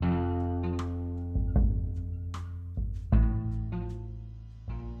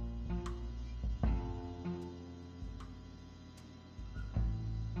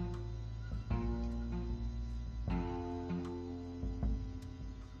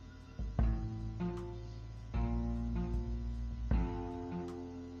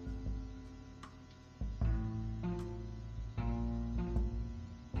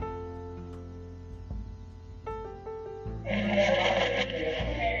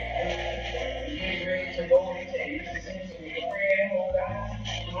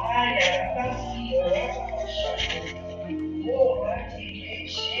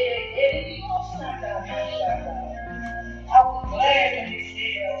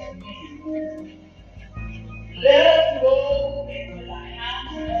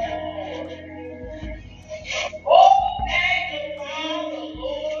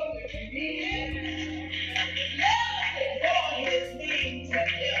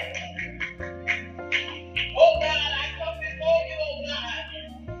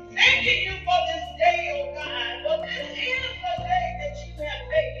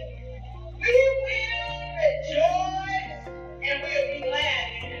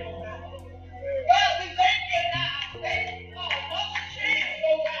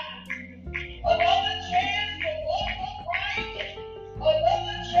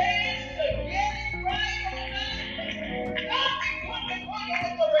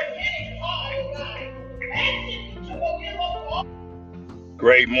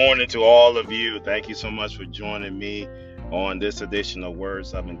Great morning to all of you. Thank you so much for joining me on this edition of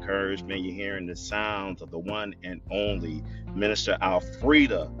Words of Encouragement. You're hearing the sounds of the one and only Minister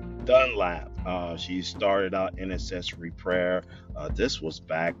Alfreda Dunlap. She started out intercessory prayer. This was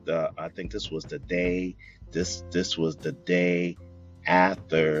back I think this was the day. This was the day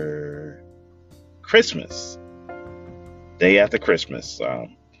after Christmas. Day after Christmas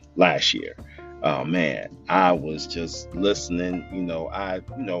last year. Oh man, I was just listening.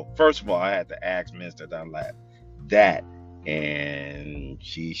 First of all, I had to ask Minister Dunlap that, and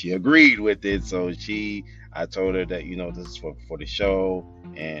she agreed with it. So I told her that this is for the show,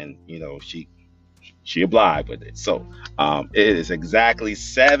 and she obliged with it. So it is exactly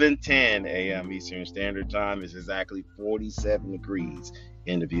 7:10 a.m. Eastern Standard Time. It's exactly 47 degrees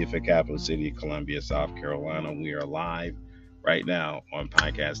in the beautiful capital city of Columbia, South Carolina. We are live right now on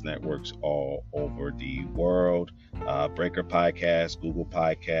podcast networks all over the world. Breaker Podcast, Google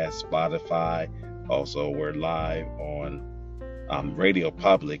Podcast, Spotify. Also, we're live on Radio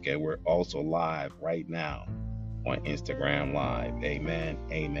Public, and we're also live right now on Instagram Live. Amen.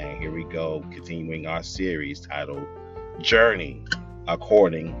 Amen. Here we go, continuing our series titled Journey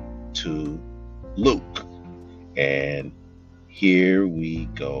According to Luke. And here we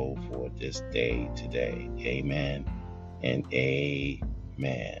go for this day today. Amen and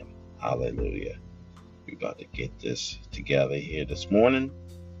amen. Hallelujah. We're about to get this together here this morning.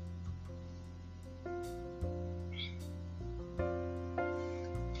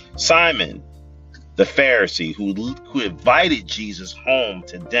 Simon, the Pharisee who invited Jesus home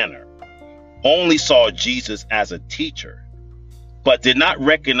to dinner, only saw Jesus as a teacher, but did not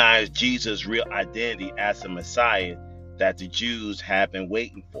recognize Jesus' real identity as the Messiah that the Jews had been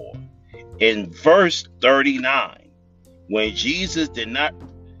waiting for. In verse 39, when Jesus did not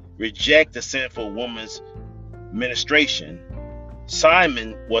reject the sinful woman's ministration,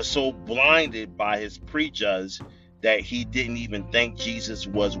 Simon was so blinded by his prejudge that he didn't even think Jesus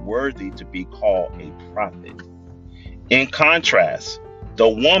was worthy to be called a prophet. In contrast, the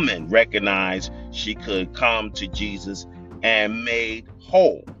woman recognized she could come to Jesus and made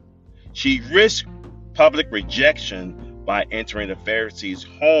whole. She risked public rejection by entering the Pharisee's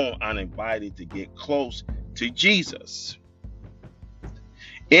home uninvited to get close to Jesus.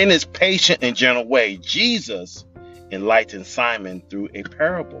 In his patient and gentle way, Jesus enlightened Simon through a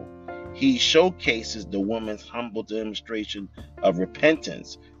parable. He showcases the woman's humble demonstration of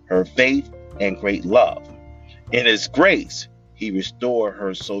repentance, her faith, and great love. In his grace, he restored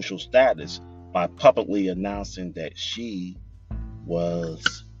her social status by publicly announcing that she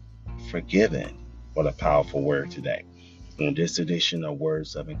was forgiven. What a powerful word today on this edition of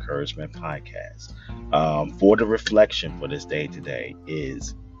Words of Encouragement podcast. For the reflection for this day today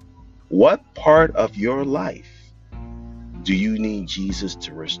is, what part of your life do you need Jesus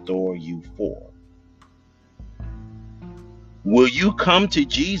to restore you for? Will you come to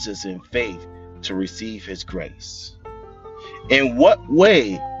Jesus in faith to receive his grace? In what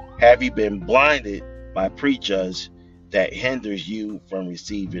way have you been blinded by prejudge that hinders you from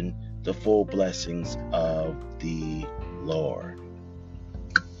receiving the full blessings of the Lord?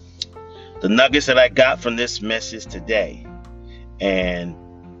 The nuggets that I got from this message today, and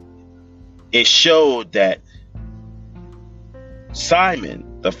it showed that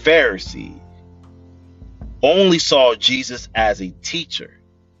Simon, the Pharisee, only saw Jesus as a teacher,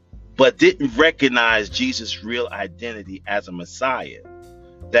 but didn't recognize Jesus' real identity as a Messiah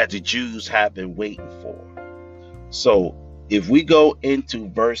that the Jews have been waiting for. So if we go into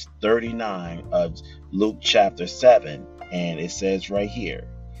verse 39 of Luke chapter 7, and it says right here,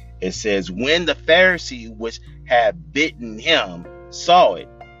 it says, when the Pharisee which had bidden him saw it,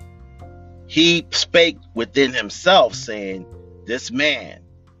 he spake within himself, saying, this man,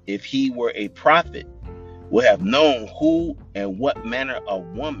 if he were a prophet, would have known who and what manner of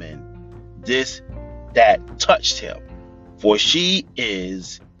woman this that touched him, for she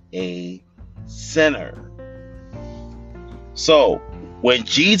is a sinner. So when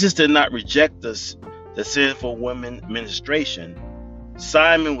Jesus did not reject the sinful woman ministration,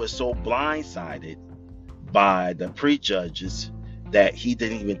 Simon was so blindsided by the prejudges that he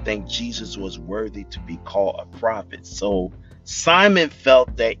didn't even think Jesus was worthy to be called a prophet. So Simon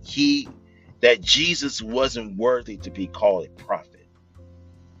felt that Jesus wasn't worthy to be called a prophet.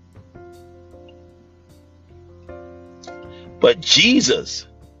 But Jesus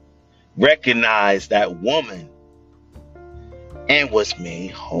recognized that woman and was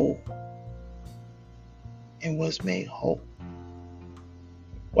made whole.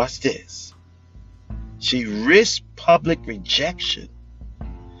 Watch this. She risked public rejection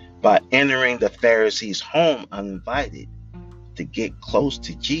by entering the Pharisee's home uninvited to get close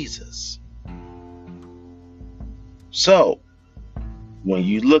to Jesus. So, when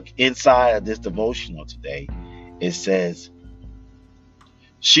you look inside of this devotional today, it says,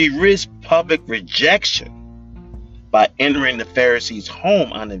 she risked public rejection by entering the Pharisees'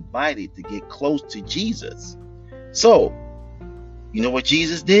 home uninvited to get close to Jesus. So, you know what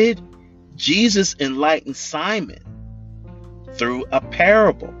Jesus did? Jesus enlightened Simon through a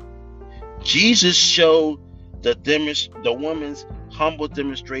parable. Jesus showed the woman's humble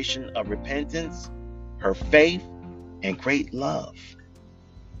demonstration of repentance, her faith, and great love.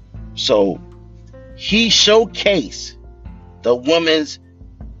 So he showcased the woman's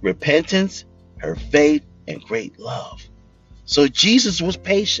repentance, her faith, and great love. So Jesus was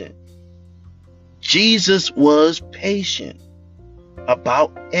patient. Jesus was patient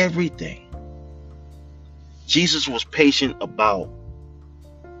about everything. Jesus was patient about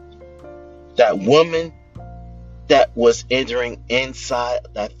that woman that was entering inside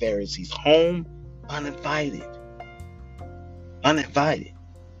that Pharisee's home uninvited. Uninvited.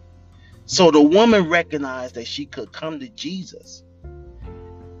 So the woman recognized that she could come to Jesus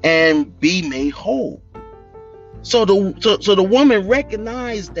and be made whole. So the woman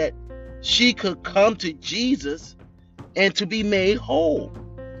recognized that she could come to Jesus and to be made whole.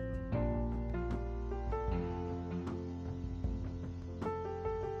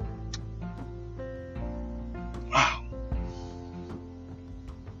 Wow.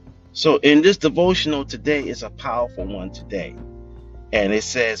 So in this devotional today is a powerful one today. And it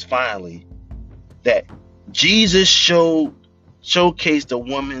says finally that Jesus showcased the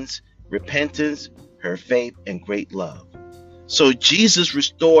woman's repentance, her faith, and great love. So Jesus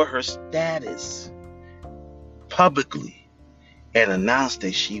restored her status publicly and announced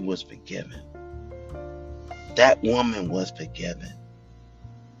that she was forgiven. That woman was forgiven.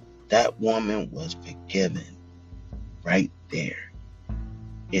 That woman was forgiven right there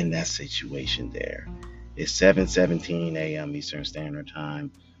in that situation there. It's 7:17 a.m. Eastern Standard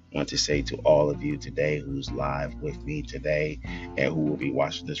Time. I want to say to all of you today who's live with me today and who will be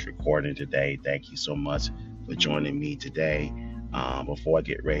watching this recording today, thank you so much for joining me today. Before I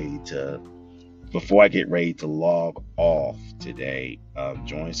get ready to log off today,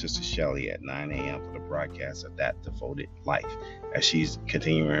 join Sister Shelley at 9 a.m. for the broadcast of That Devoted Life as she's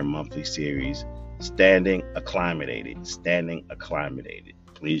continuing her monthly series, Standing Acclimated.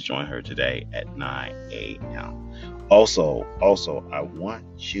 Please join her today at 9 a.m. Also, I want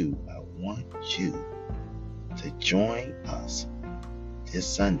you to join us this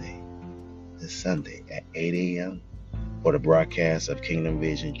Sunday at 8 a.m. for the broadcast of Kingdom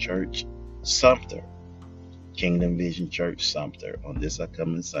Vision Church Sumter. Kingdom Vision Church Sumter on this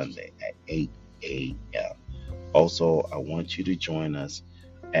upcoming Sunday at 8 a.m. Also, I want you to join us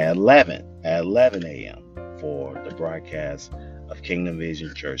at 11 a.m. for the broadcast of Kingdom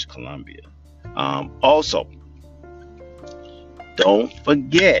Vision Church Columbia. Also, don't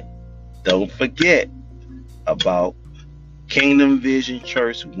forget about Kingdom Vision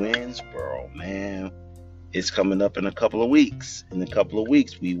Church Winsboro, man. It's coming up in a couple of weeks. In a couple of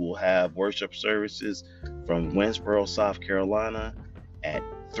weeks, we will have worship services from Winsboro, South Carolina at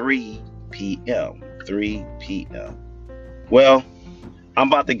 3 p.m. Well, I'm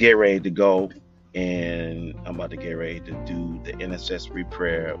about to get ready to go, and I'm about to get ready to do the intercessory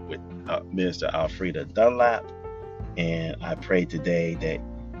prayer with Minister Alfreda Dunlap. And I pray today that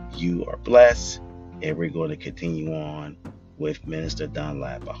you are blessed, and we're going to continue on with Minister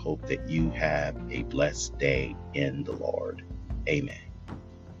Dunlap. I hope that you have a blessed day in the Lord. Amen.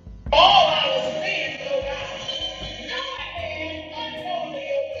 All our sins, oh God, knowingly and unknowingly,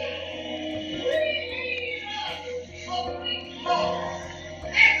 oh God, relieve us of weak souls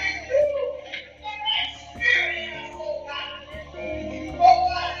and renew the right spirit in us, oh God. Oh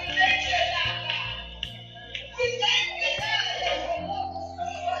God, we thank you now, God. We thank you now for what was so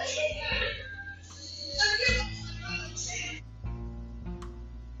much, oh God. And give us another chance.